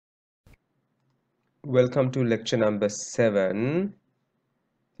Welcome to lecture number 7.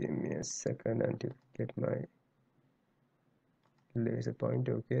 Give me a second until I get my laser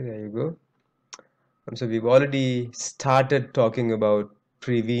pointer. Okay, there you go. So we've already started talking about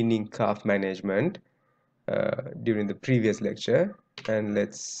preweaning calf management during the previous lecture, and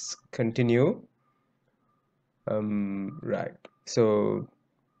let's continue. Right. So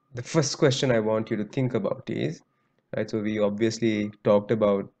the first question I want you to think about is, right, so we obviously talked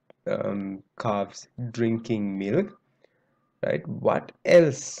about calves drinking milk, right? What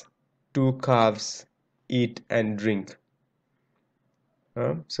else do calves eat and drink?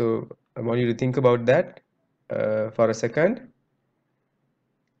 So I want you to think about that for a second.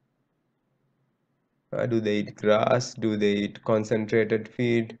 Do they eat grass? Do they eat concentrated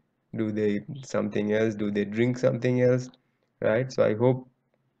feed? Do they eat something else? Do they drink something else? Right? So I hope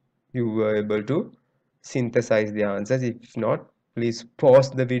you were able to synthesize the answers. If not, please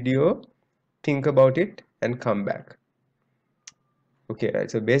pause the video, think about it, and come back. Okay, right.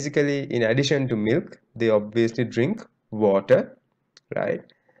 So basically, in addition to milk, they obviously drink water, right?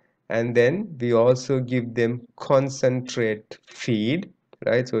 And then we also give them concentrate feed,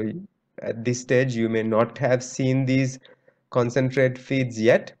 right? So at this stage, you may not have seen these concentrate feeds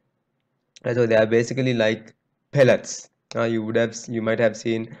yet. So they are basically like pellets. You might have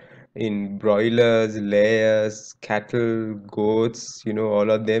seen in broilers, layers, cattle, goats,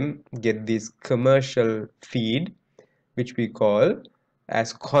 all of them get this commercial feed, which we call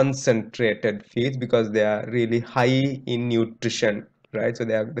as concentrated feeds because they are really high in nutrition, right? So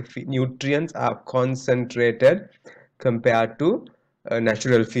the nutrients are concentrated compared to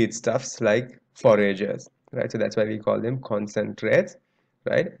natural feedstuffs like foragers, right? So that's why we call them concentrates,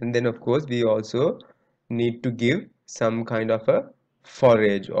 right? And then of course we also need to give some kind of a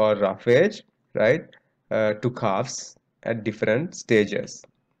forage or roughage, right, to calves at different stages,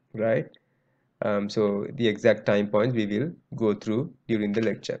 right? So the exact time points we will go through during the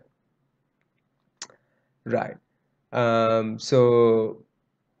lecture, right? So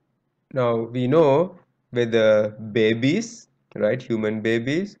now we know whether babies, right, human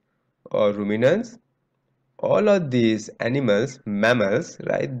babies or ruminants, all of these animals, mammals,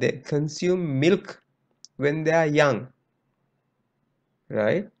 right, they consume milk when they are young,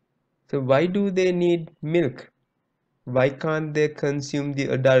 right? So why do they need milk? Why can't they consume the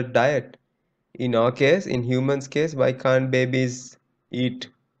adult diet? In our case, in humans case, why can't babies eat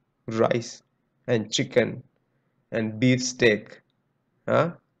rice and chicken and beef steak?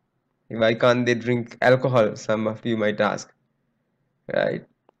 Huh? Why can't they drink alcohol? Some of you might ask, right?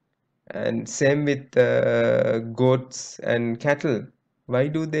 And same with goats and cattle. Why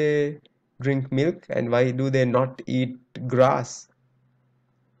do they drink milk and why do they not eat grass,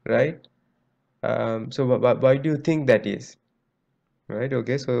 right? So why do you think that is, right?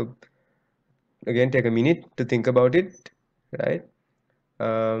 Okay, so again, take a minute to think about it, right?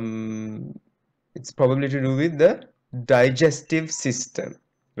 Um, it's probably to do with the digestive system,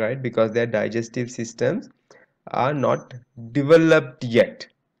 right? Because their digestive systems are not developed yet,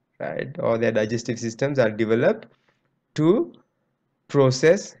 right? Or their digestive systems are developed to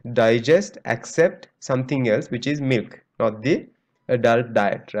process, digest, accept something else, which is milk, not the adult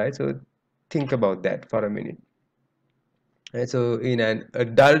diet, right? So think about that for a minute. Right? So in an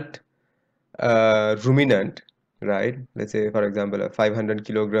adult ruminant, right? Let's say, for example, a 500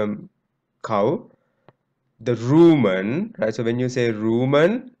 kilogram cow, the rumen, right? So when you say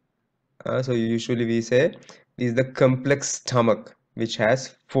rumen, so usually we say is the complex stomach which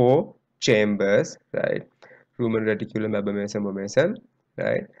has 4 chambers, right? Rumen, reticulum, abomasum, omasum,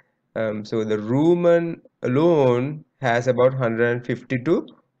 right? So the rumen alone has about 150 to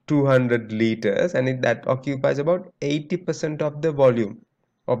 200 liters, and that occupies about 80% of the volume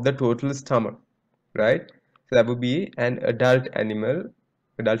of the total stomach, right? So that would be an adult animal,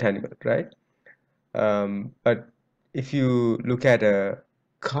 right? But if you look at a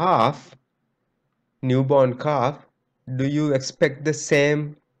calf, newborn calf, do you expect the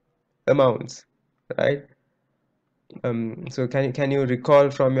same amounts, right? So can you recall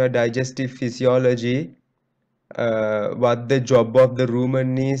from your digestive physiology what the job of the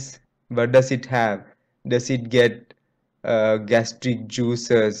rumen is? What does it have? Does it get gastric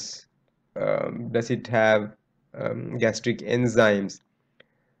juices? Does it have gastric enzymes?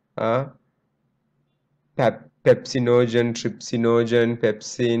 Uh, pepsinogen, trypsinogen,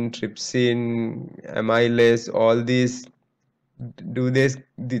 pepsin, trypsin, amylase, all these, do those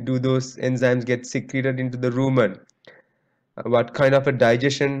enzymes get secreted into the rumen? What kind of a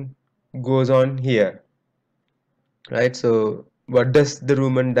digestion goes on here, right? So what does the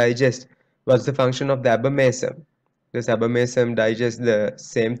rumen digest? What's the function of the abomasum? Does abomasum digest the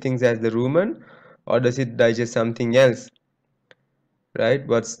same things as the rumen, or does it digest something else, right?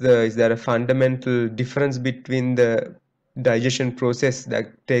 Is there a fundamental difference between the digestion process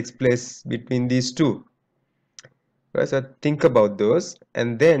that takes place between these two? Right, so think about those,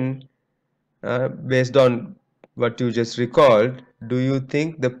 and then based on what you just recalled, do you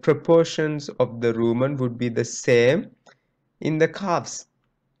think the proportions of the rumen would be the same in the calves,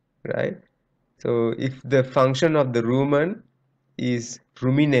 right? So if the function of the rumen is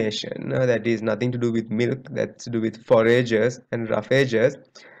rumination, that is nothing to do with milk, that's to do with foragers and roughagers,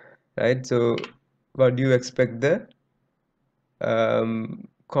 right? So what do you expect the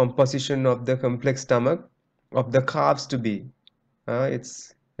composition of the complex stomach of the calves to be?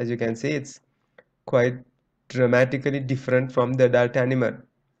 It's, as you can see, it's quite dramatically different from the adult animal,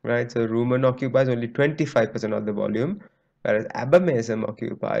 right? So rumen occupies only 25% of the volume, whereas abomasum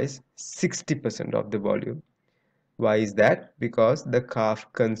occupies 60% of the volume. Why is that? Because the calf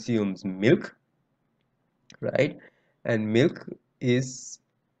consumes milk, right? And milk is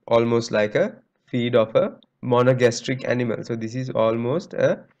almost like a feed of a monogastric animal. So this is almost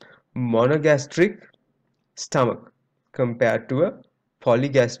a monogastric stomach compared to a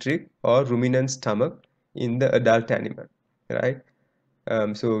polygastric or ruminant stomach in the adult animal, right?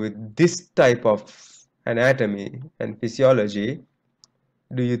 So with this type of anatomy and physiology,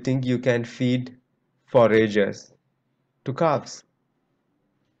 do you think you can feed foragers to calves,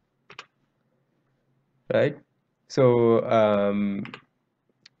 right? So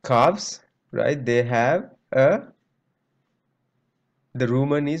calves, right, they have a, the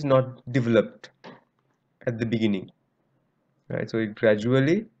rumen is not developed at the beginning, right? So it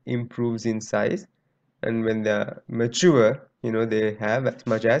gradually improves in size, and when they're mature, they have as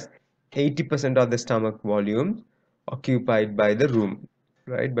much as 80% of the stomach volume occupied by the rumen,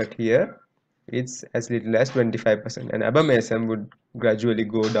 right? But here it's as little as 25%, and abomasum would gradually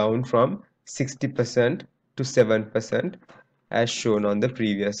go down from 60% to 7%, as shown on the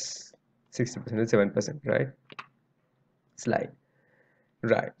previous 60% to 7%, right, slide.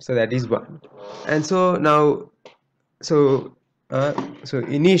 Right, so that is one. And so now, so uh, so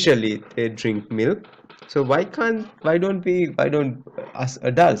initially they drink milk. So why don't us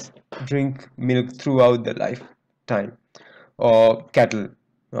adults drink milk throughout the lifetime, or cattle?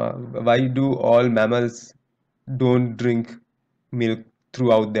 Why do all mammals don't drink milk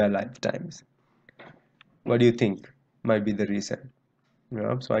throughout their lifetimes? What do you think might be the reason?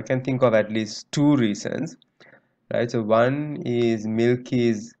 So I can think of at least two reasons, right? So one is milk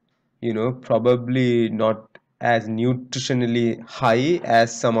is, probably not as nutritionally high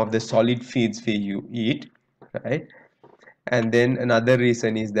as some of the solid feeds you eat, right? And then another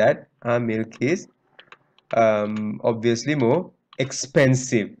reason is that milk is obviously more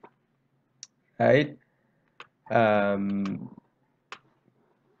expensive, right? Um,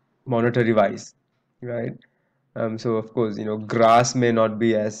 Monetary wise, right? So of course, grass may not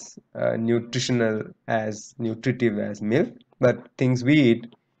be as nutritive as milk, but things we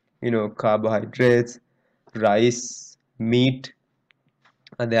eat, carbohydrates, rice, meat,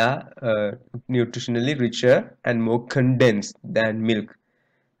 they are nutritionally richer and more condensed than milk,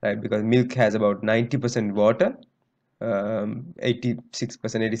 right? Because milk has about 90% water, 86%,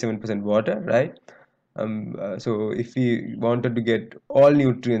 87% water, right? So if we wanted to get all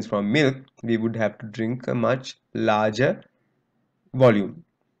nutrients from milk, we would have to drink a much larger volume.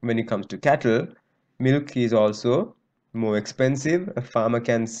 When it comes to cattle, milk is also more expensive. A farmer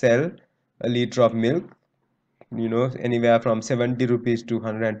can sell a liter of milk, anywhere from 70 rupees to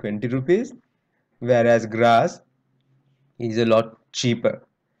 120 rupees, whereas grass is a lot cheaper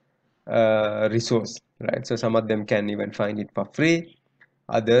resource, right? So some of them can even find it for free.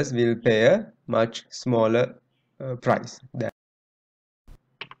 Others will pay a much smaller price.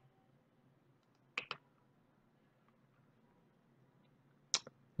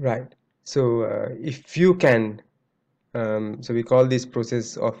 Right. So if you can, so we call this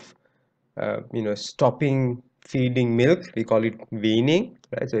process of, stopping feeding milk, we call it weaning,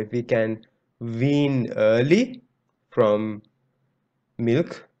 right? So if we can wean early from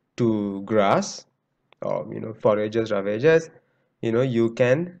milk to grass, or, foragers, ravagers, you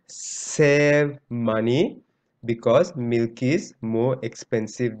can save money because milk is more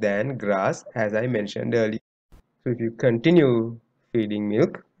expensive than grass, as I mentioned earlier. So if you continue feeding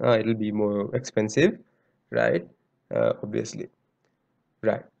milk, it'll be more expensive, right? Obviously,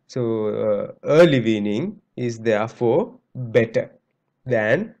 right. So early weaning is therefore better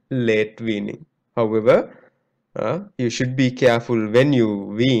than late weaning. However, you should be careful when you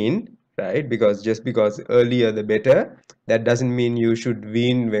wean, right? Because just because earlier the better, that doesn't mean you should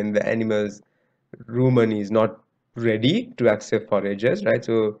wean when the animal's rumen is not ready to accept foragers, right?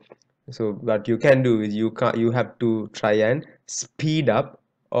 So So what you can do is you have to try and speed up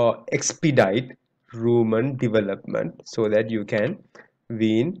or expedite rumen development so that you can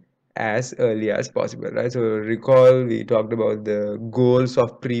wean as early as possible, right? So recall we talked about the goals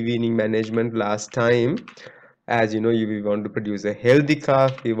of pre-weaning management last time. As you know, we want to produce a healthy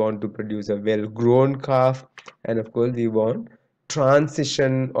calf, we want to produce a well-grown calf, and of course we want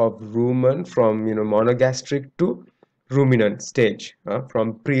transition of rumen from monogastric to ruminant stage,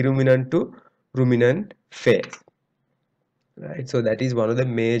 from pre-ruminant to ruminant phase, right? So that is one of the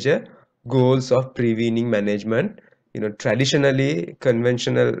major goals of pre-weaning management. Traditionally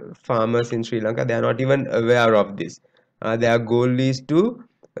conventional farmers in Sri Lanka, they are not even aware of this. Their goal is to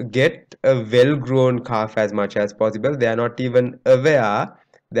get a well-grown calf as much as possible. They are not even aware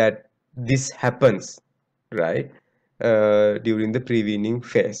that this happens, right, during the pre-weaning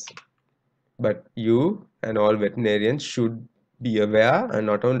phase. But you and all veterinarians should be aware, and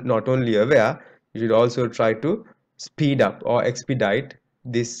not only aware, you should also try to speed up or expedite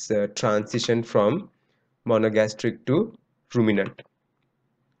this transition from monogastric to ruminant,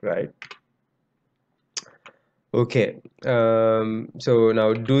 right? Okay. So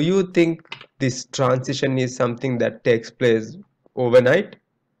now, do you think this transition is something that takes place overnight?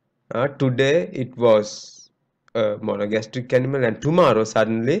 Today it was a monogastric animal, and tomorrow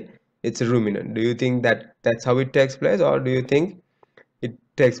suddenly it's a ruminant. Do you think that that's how it takes place, or do you think it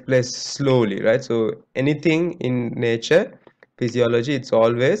takes place slowly, right? So anything in nature, physiology, it's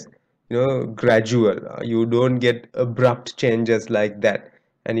always gradual. You don't get abrupt changes like that.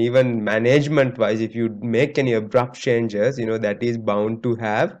 And even management wise, if you make any abrupt changes, that is bound to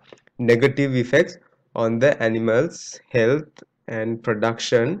have negative effects on the animal's health and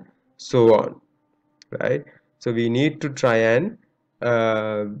production, so on, right? So we need to try and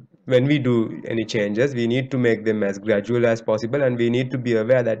uh, when we do any changes, we need to make them as gradual as possible, and we need to be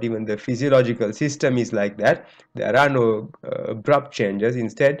aware that even the physiological system is like that. There are no abrupt changes.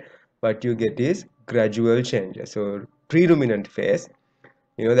 Instead, what you get is gradual changes. So pre-ruminant phase,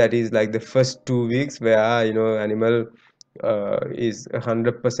 that is like the first 2 weeks where animal is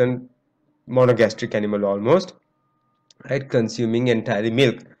 100% monogastric animal almost, right, consuming entirely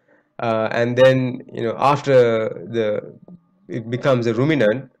milk. And then after the it becomes a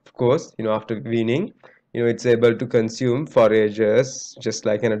ruminant, of course, after weaning, it's able to consume forages just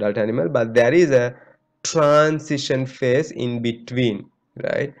like an adult animal, but there is a transition phase in between,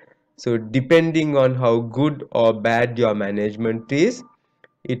 right? So depending on how good or bad your management is,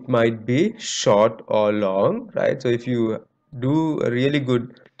 it might be short or long, right? So if you do a really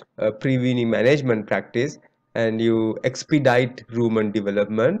good pre-weaning management practice and you expedite rumen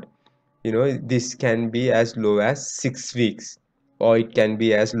development, this can be as low as 6 weeks, or it can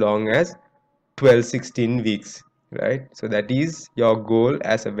be as long as 12-16 weeks, right? So that is your goal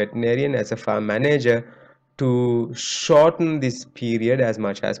as a veterinarian, as a farm manager, to shorten this period as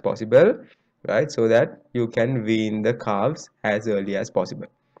much as possible, right? So that you can wean the calves as early as possible.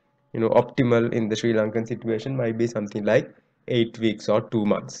 Optimal in the Sri Lankan situation might be something like 8 weeks or 2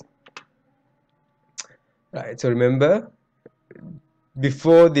 months, right? So remember,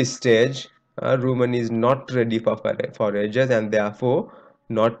 before this stage, rumen is not ready for forages and therefore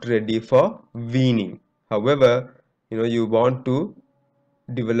not ready for weaning. However, you want to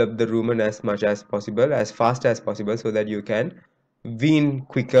develop the rumen as much as possible, as fast as possible, so that you can wean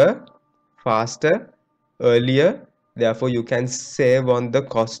quicker, faster, earlier. Therefore, you can save on the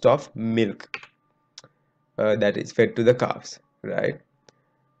cost of milk that is fed to the calves, right?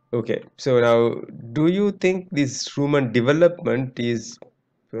 Okay, so now, do you think this rumen development is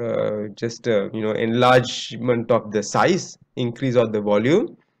just a enlargement of the size, increase of the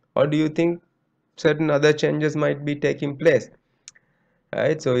volume, or do you think certain other changes might be taking place,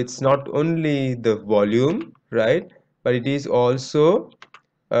 right? So it's not only the volume, right, but it is also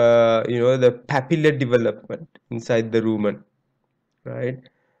the papillary development inside the rumen, right?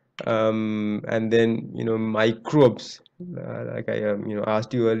 And then microbes, like I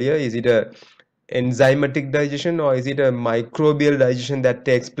asked you earlier, is it a enzymatic digestion or is it a microbial digestion that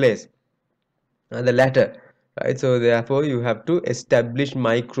takes place? The latter, right? So therefore you have to establish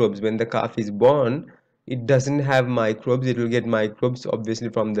microbes. When the calf is born, it doesn't have microbes. It will get microbes obviously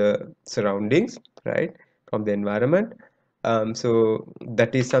from the surroundings, right, from the environment. So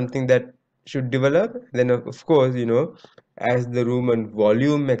that is something that should develop. Then of course, as the rumen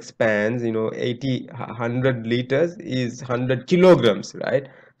volume expands, 80 100 liters is 100 kilograms, right?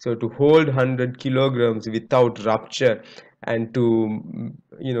 So to hold 100 kilograms without rupture, and to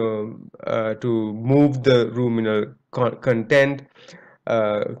move the ruminal content,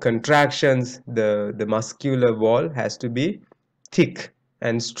 contractions, the muscular wall has to be thick,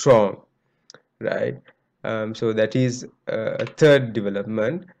 and strong, right? So that is a third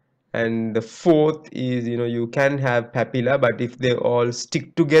development. And the fourth is, you can have papilla, but if they all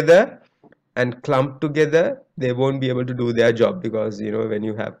stick together and clump together, they won't be able to do their job, because when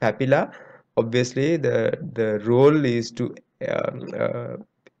you have papilla, obviously the role is to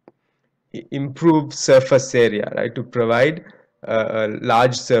improve surface area, right? To provide a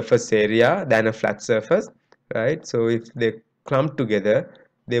large surface area than a flat surface, right? So if they clump together,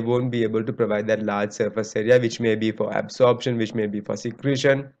 they won't be able to provide that large surface area, which may be for absorption, which may be for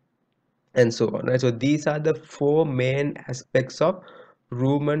secretion, and so on, right? So these are the four main aspects of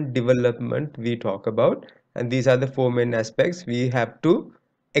rumen development we talk about, and these are the four main aspects we have to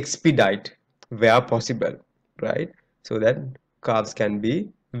expedite where possible, right? So that calves can be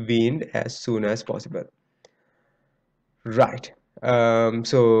weaned as soon as possible, right?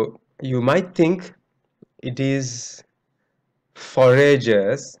 So you might think it is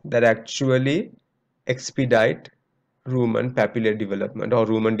foragers that actually expedite rumen papillae development or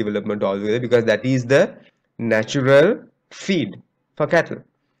rumen development altogether, because that is the natural feed for cattle.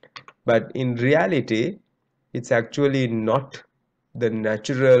 But in reality, it's actually not the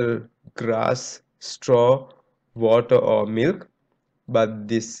natural grass, straw, water, or milk, but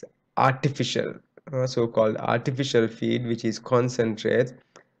this artificial, so-called artificial feed, which is concentrates,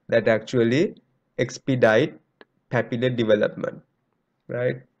 that actually expedite papillae development,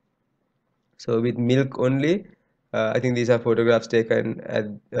 right? So with milk only, I think these are photographs taken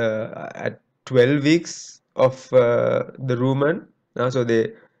at 12 weeks of the rumen. So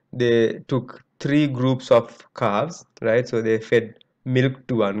they took three groups of calves, right? So they fed milk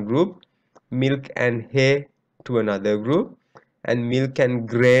to one group, milk and hay to another group, and milk and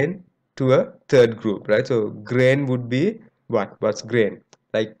grain to a third group, right? So grain would be what? What's grain?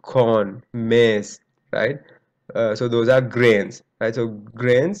 Like corn, maize, right? So those are grains, right? So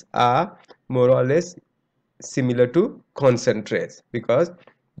grains are more or less similar to concentrates, because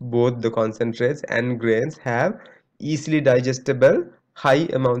both the concentrates and grains have easily digestible high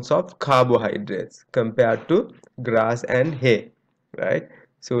amounts of carbohydrates compared to grass and hay, right?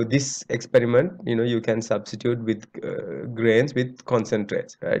 So this experiment, you can substitute with grains with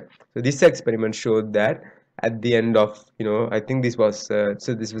concentrates, right? So this experiment showed that at the end of, I think this was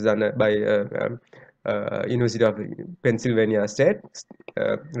this was done by University of Pennsylvania State,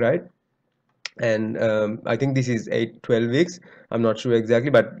 right? And I think this is 12 weeks. I'm not sure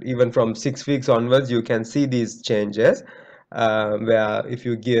exactly, but even from 6 weeks onwards, you can see these changes, where if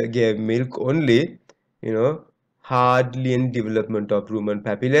you give milk only, hardly any development of rumen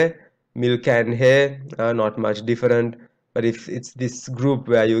papillae. Milk and hair are not much different, but if it's this group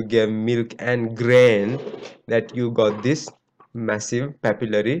where you give milk and grain, that you got this massive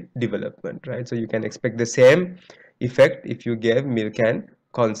papillary development, right? So you can expect the same effect if you give milk and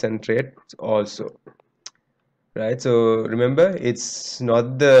concentrate also, right? So remember, it's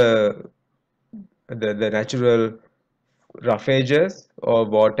not the natural roughages or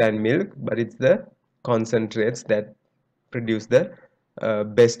water and milk, but it's the concentrates that produce the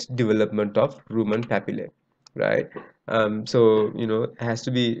best development of rumen papillae, right? So it has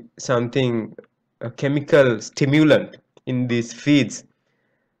to be something, a chemical stimulant in these feeds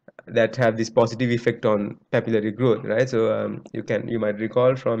that have this positive effect on papillary growth, right? So you might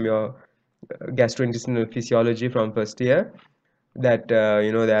recall from your gastrointestinal physiology from first year that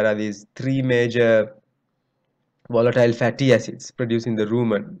there are these three major volatile fatty acids produced in the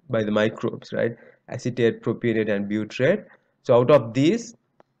rumen by the microbes, right? Acetate, propionate, and butyrate. So out of these,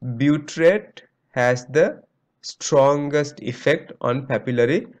 butyrate has the strongest effect on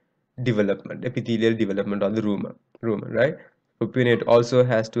papillary development, epithelial development on the rumen, right? Propionate also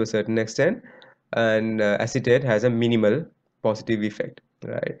has to a certain extent, and acetate has a minimal positive effect,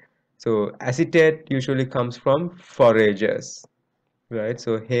 right? So acetate usually comes from foragers, right?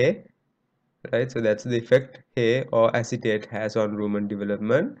 So hay, right? So that's the effect hay or acetate has on rumen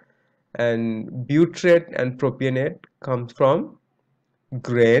development. And butyrate and propionate comes from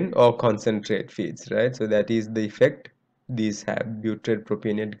grain or concentrate feeds, right? So that is the effect these have, butyrate,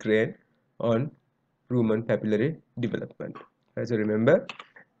 propionate, grain, on rumen papillary development, right? So remember,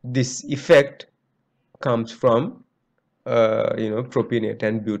 this effect comes from propionate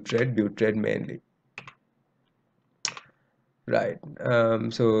and butyrate mainly. Right.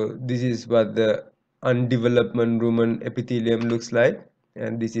 So this is what the undeveloped rumen epithelium looks like,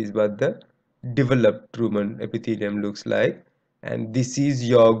 and this is what the developed rumen epithelium looks like. And this is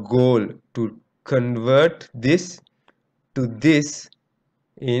your goal, to convert this to this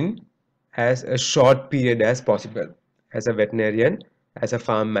in as a short period as possible, as a veterinarian, as a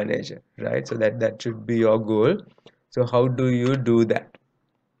farm manager, right? So that should be your goal. So how do you do that?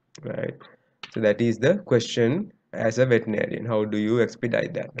 right? So that is the question as a veterinarian. How do you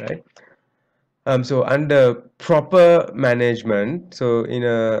expedite that, right? So under proper management, so in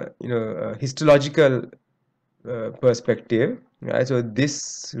a histological perspective, right? So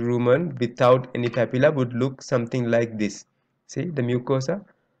this rumen without any papilla would look something like this. See the mucosa,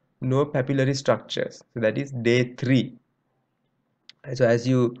 no papillary structures. So that is day 3. So as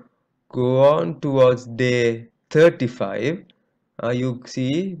you go on towards day 35, you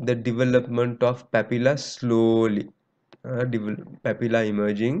see the development of papilla slowly, papilla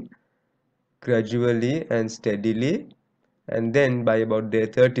emerging gradually and steadily, and then by about day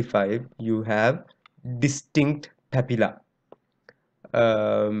 35 you have distinct papilla,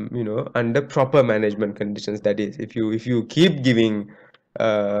 under proper management conditions. That is, if you keep giving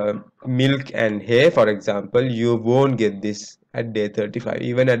milk and hay, for example, you won't get this at day 35.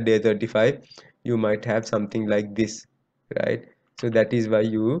 Even at day 35 you might have something like this, right? So that is why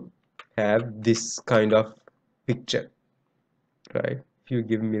you have this kind of picture, right? If you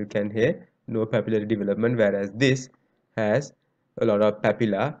give milk and hay, no papillary development, whereas this has a lot of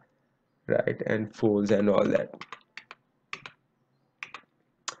papilla, right, and folds and all that.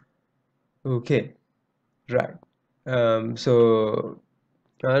 Okay, right. So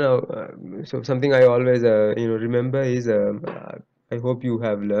I know. So something I always remember is, I hope you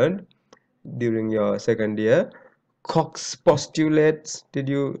have learned during your second year. Cox postulates. Did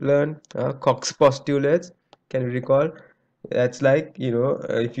you learn Cox postulates? Can you recall? That's like,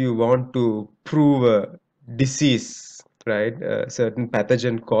 if you want to prove a disease, right? A certain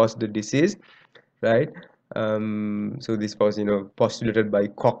pathogen caused the disease, right? So this was, postulated by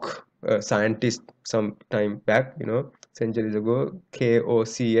Koch, a scientist, some time back, centuries ago,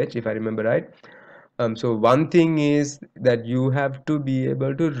 Koch, if I remember right. So one thing is that you have to be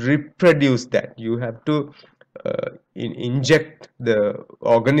able to reproduce that. You have to inject the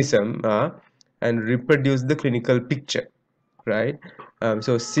organism and reproduce the clinical picture, right?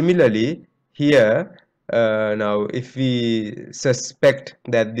 So similarly here, now if we suspect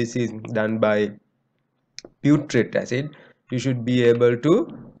that this is done by butyric acid, you should be able to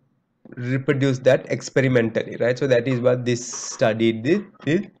reproduce that experimentally, right? So that is what this study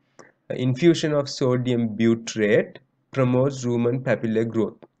did. Infusion of sodium butyrate promotes rumen papillary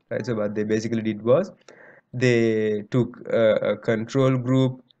growth, right? So what they basically did was they took a control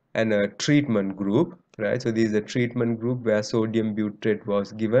group and a treatment group, right? So this is a treatment group where sodium butyrate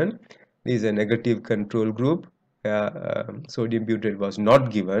was given. This is a negative control group where sodium butyrate was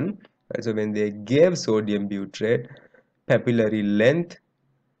not given, right? So when they gave sodium butyrate, papillary length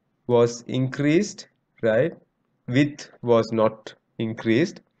was increased, right? Width was not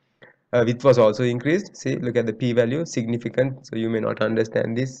increased. Width was also increased. See, look at the p-value, significant. So you may not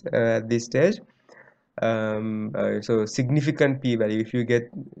understand this at this stage. So significant p-value, if you get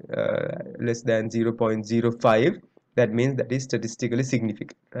less than 0.05, that means that is statistically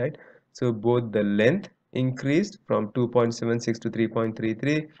significant, right? So both the length increased from 2.76 to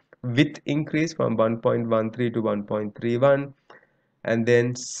 3.33, width increased from 1.13 to 1.31, and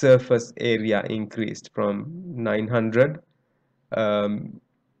then surface area increased from 900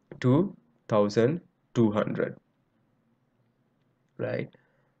 to 1200, right?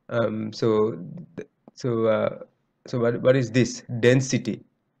 So so so what is this density?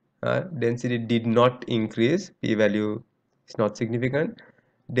 Density did not increase, p-value is not significant.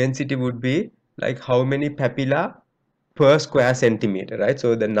 Density would be like how many papilla per square centimeter, right?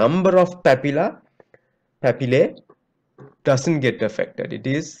 So the number of papillae doesn't get affected. It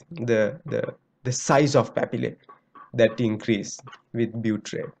is the size of papillae that increase with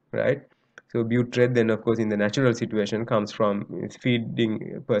butyrate, right? So butyrate then of course in the natural situation comes from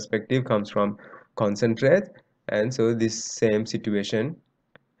feeding perspective, comes from concentrate, and so this same situation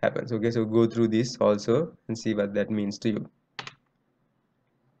happens. Okay, so go through this also and see what that means to you,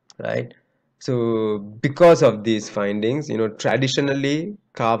 right? So because of these findings, traditionally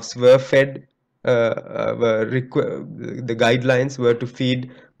calves were fed, the guidelines were to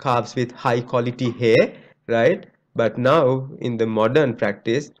feed calves with high quality hay, right? But now in the modern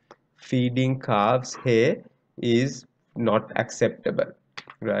practice, feeding calves hay is not acceptable,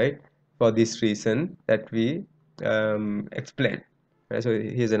 right? For this reason that we explained. Right? So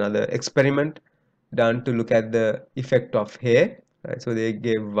here's another experiment done to look at the effect of hay. Right? So they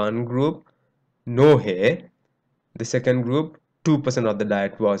gave one group no hay, the second group 2% of the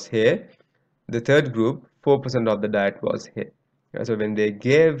diet was hay, the third group 4% of the diet was hay. Right? So when they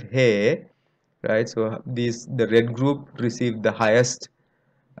gave hay, right, so the red group received the highest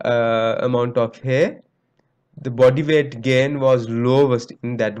amount of hay. The body weight gain was lowest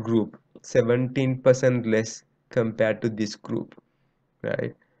in that group, 17% less compared to this group,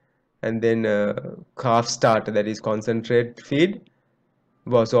 right? and then calf starter, that is concentrate feed,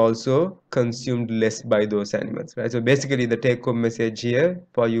 was also consumed less by those animals, right? So basically the take home message here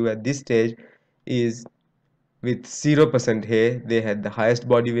for you at this stage is, with 0% hair they had the highest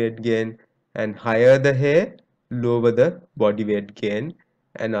body weight gain, and higher the hair, lower the body weight gain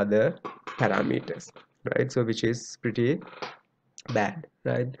and other parameters, right? So which is pretty bad,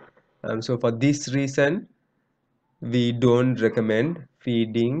 right? So for this reason we don't recommend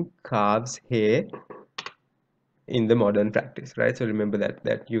feeding calves hair in the modern practice, right? So remember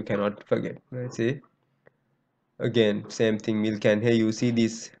that you cannot forget, right? See, again same thing, milk and hair, you see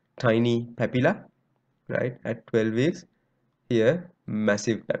this tiny papilla, right? At 12 weeks, here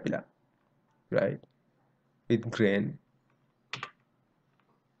massive papilla, right, with grain.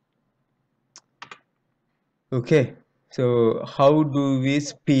 Okay, so how do we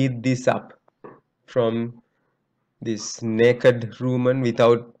speed this up from this naked rumen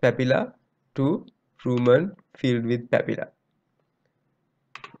without papilla to rumen filled with papilla,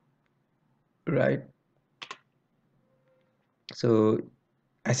 right? So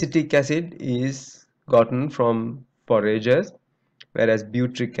acetic acid is gotten from foragers, whereas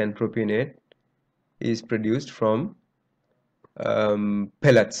butyric and propionate is produced from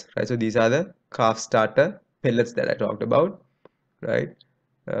pellets, right? So these are the calf starter pellets that I talked about, right?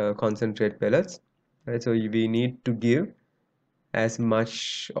 Concentrate pellets, right? So we need to give as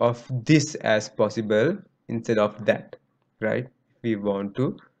much of this as possible instead of that, right? We want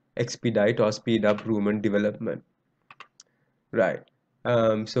to expedite or speed up rumen development, right?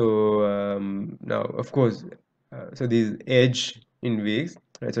 Now of course, so these age in weeks,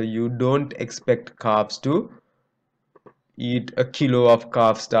 right? So you don't expect calves to eat a kilo of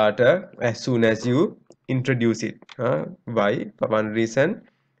calf starter as soon as you introduce it. Why? For one reason,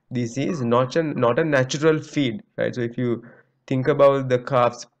 this is not a natural feed, right? So if you think about the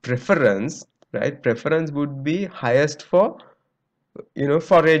calf's preference, right, preference would be highest for,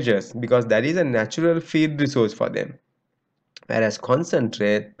 foragers, because that is a natural feed resource for them, whereas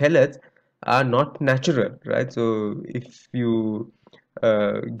concentrate pellets are not natural, right? So if you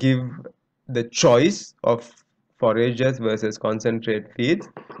give the choice of foragers versus concentrate feeds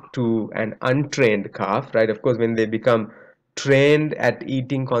to an untrained calf, right, of course when they become trained at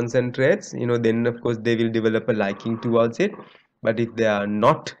eating concentrates, then of course they will develop a liking towards it. But if they are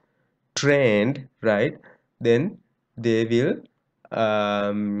not trained, right, then they will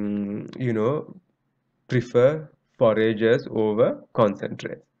prefer foragers over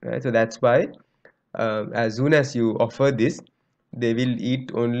concentrates, right? So that's why as soon as you offer this, they will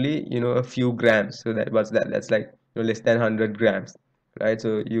eat only, a few grams. So that's like, less than 100 grams, right?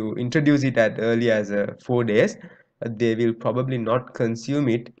 So you introduce it at early as 4 days, they will probably not consume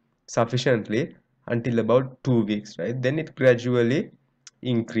it sufficiently until about 2 weeks, right? Then it gradually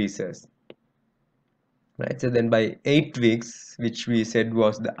increases, right? So then by 8 weeks, which we said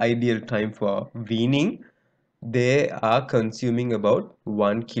was the ideal time for weaning, they are consuming about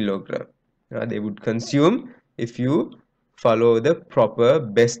 1 kilogram. They would consume if you follow the proper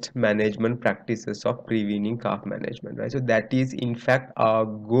best management practices of pre-weaning calf management, right? So that is in fact our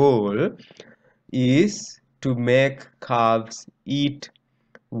goal, is to make calves eat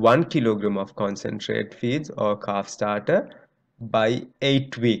 1 kilogram of concentrate feeds or calf starter by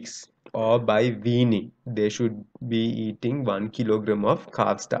 8 weeks, or by weaning they should be eating 1 kilogram of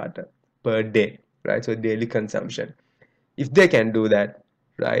calf starter per day, right? So daily consumption, if they can do that,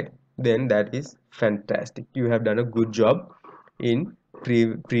 right, then that is fantastic. You have done a good job in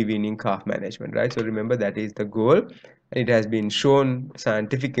pre-weaning calf management, right? So remember, that is the goal, and it has been shown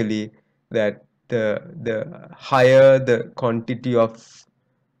scientifically that the higher the quantity of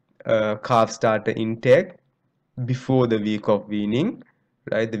calf starter intake before the week of weaning,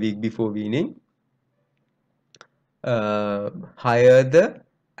 right, the week before weaning, higher the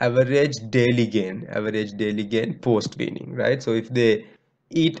average daily gain post weaning, right? So if they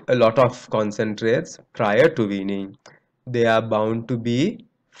eat a lot of concentrates prior to weaning, they are bound to be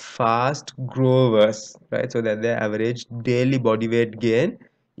fast growers, right? So that their average daily body weight gain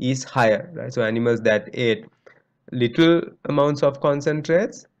is higher, right? So animals that ate little amounts of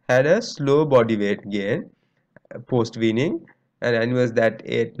concentrates had a slow body weight gain post weaning, and animals that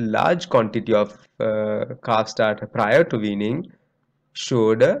ate large quantity of calf starter prior to weaning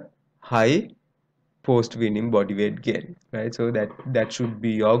showed a high post weaning body weight gain, right? So that should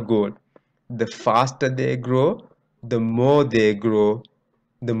be your goal. The faster they grow, the more they grow,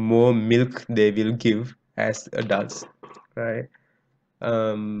 the more milk they will give as adults, right?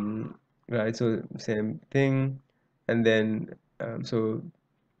 Right, so same thing. And then so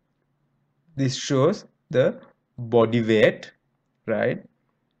this shows the body weight, right,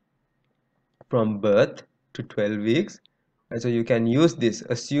 from birth to 12 weeks. And so you can use this,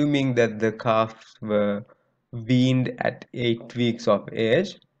 assuming that the calves were weaned at 8 weeks of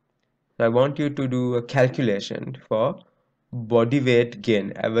age. So I want you to do a calculation for body weight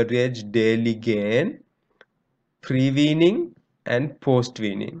gain, average daily gain, pre-weaning and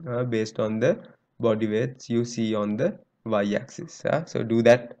post-weaning, based on the body weights you see on the y-axis. So do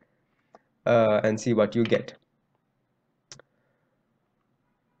that and see what you get.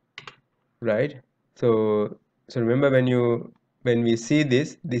 Right? So remember, when we see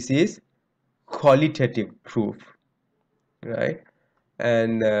this is qualitative proof, right?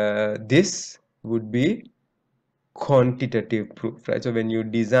 And this would be quantitative proof, right? So when you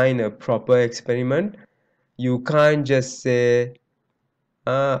design a proper experiment, you can't just say,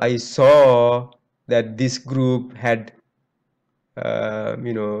 I saw that this group had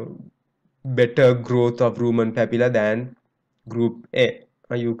better growth of rumen papilla than group A.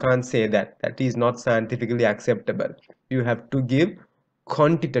 You can't say that. That is not scientifically acceptable. You have to give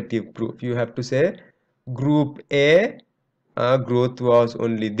quantitative proof. You have to say group A growth was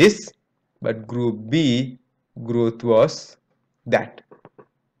only this, but group B growth was that.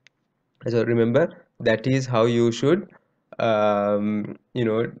 So remember, that is how you should um, you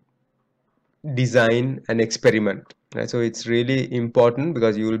know design an experiment, right? So it's really important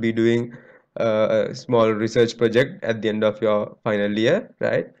because you will be doing a small research project at the end of your final year,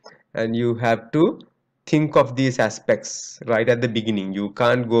 right? And you have to think of these aspects right at the beginning. You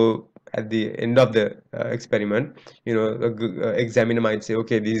can't go at the end of the experiment. Examiner might say,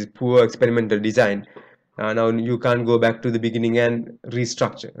 okay, this is poor experimental design. Now you can't go back to the beginning and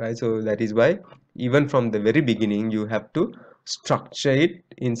restructure, right? So that is why even from the very beginning you have to structure it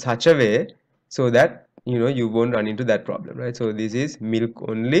in such a way so that you won't run into that problem, right? So this is milk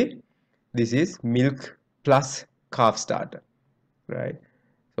only, this is milk plus calf starter, right?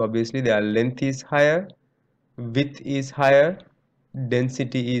 So obviously their length is higher, width is higher,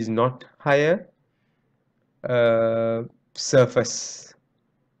 density is not higher, surface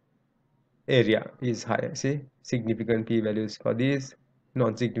area is higher. See, significant p values for this,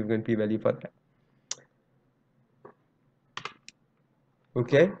 non-significant p value for that.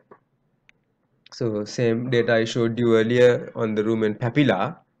 Okay, so same data I showed you earlier on the rumen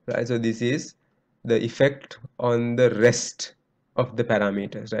papilla, right? So this is the effect on the rest of the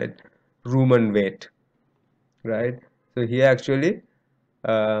parameters, right? Rumen weight, right? So here actually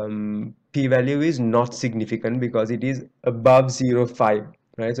p-value is not significant because it is above 0.5,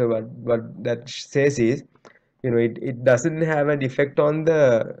 right? So what that says is, it doesn't have an effect on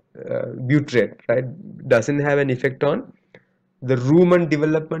the butyrate, right? Doesn't have an effect on the rumen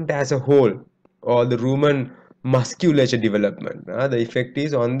development as a whole or the rumen musculature development. The effect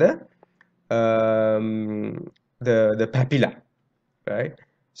is on the papilla, right?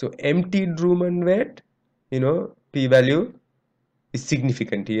 So emptied rumen weight, p-value is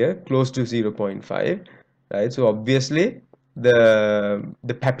significant here, close to 0.5, right? So obviously the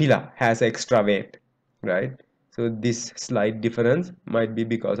papilla has extra weight, right? So this slight difference might be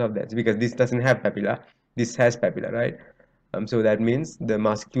because of that, because this doesn't have papilla, this has papilla, right? So that means the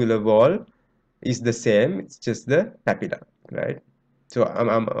muscular wall is the same, it's just the papilla, right? So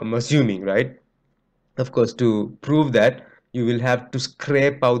I'm assuming, right? Of course, to prove that, you will have to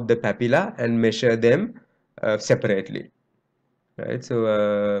scrape out the papilla and measure them separately, right?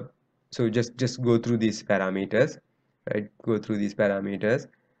 So just go through these parameters, right? Go through these parameters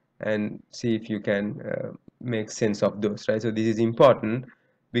and see if you can make sense of those, right? So this is important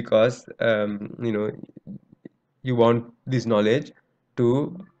because you want this knowledge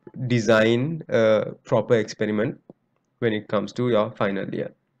to design a proper experiment when it comes to your final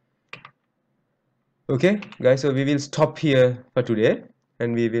year. Okay guys, so we will stop here for today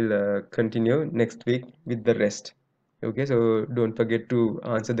and we will continue next week with the rest. Okay, so don't forget to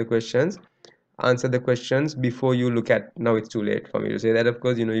answer the questions before you look at, now it's too late for me to say that, of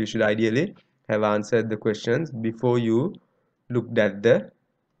course, you should ideally have answered the questions before you looked at the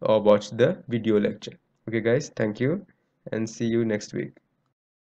or watched the video lecture. Okay guys, thank you and see you next week.